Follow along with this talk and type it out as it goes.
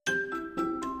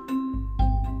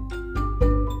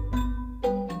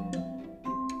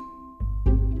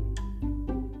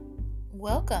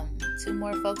welcome. Two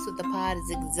more folks with the pod is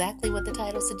exactly what the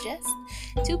title suggests.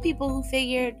 Two people who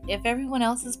figured if everyone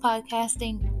else is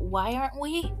podcasting, why aren't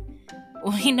we?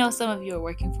 We know some of you are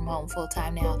working from home full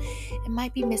time now and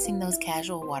might be missing those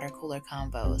casual water cooler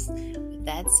combos. With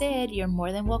that said, you're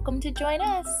more than welcome to join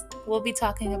us. We'll be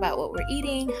talking about what we're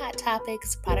eating, hot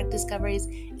topics, product discoveries,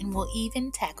 and we'll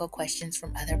even tackle questions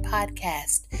from other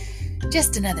podcasts.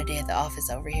 Just another day at the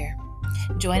office over here.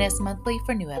 Join us monthly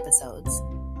for new episodes.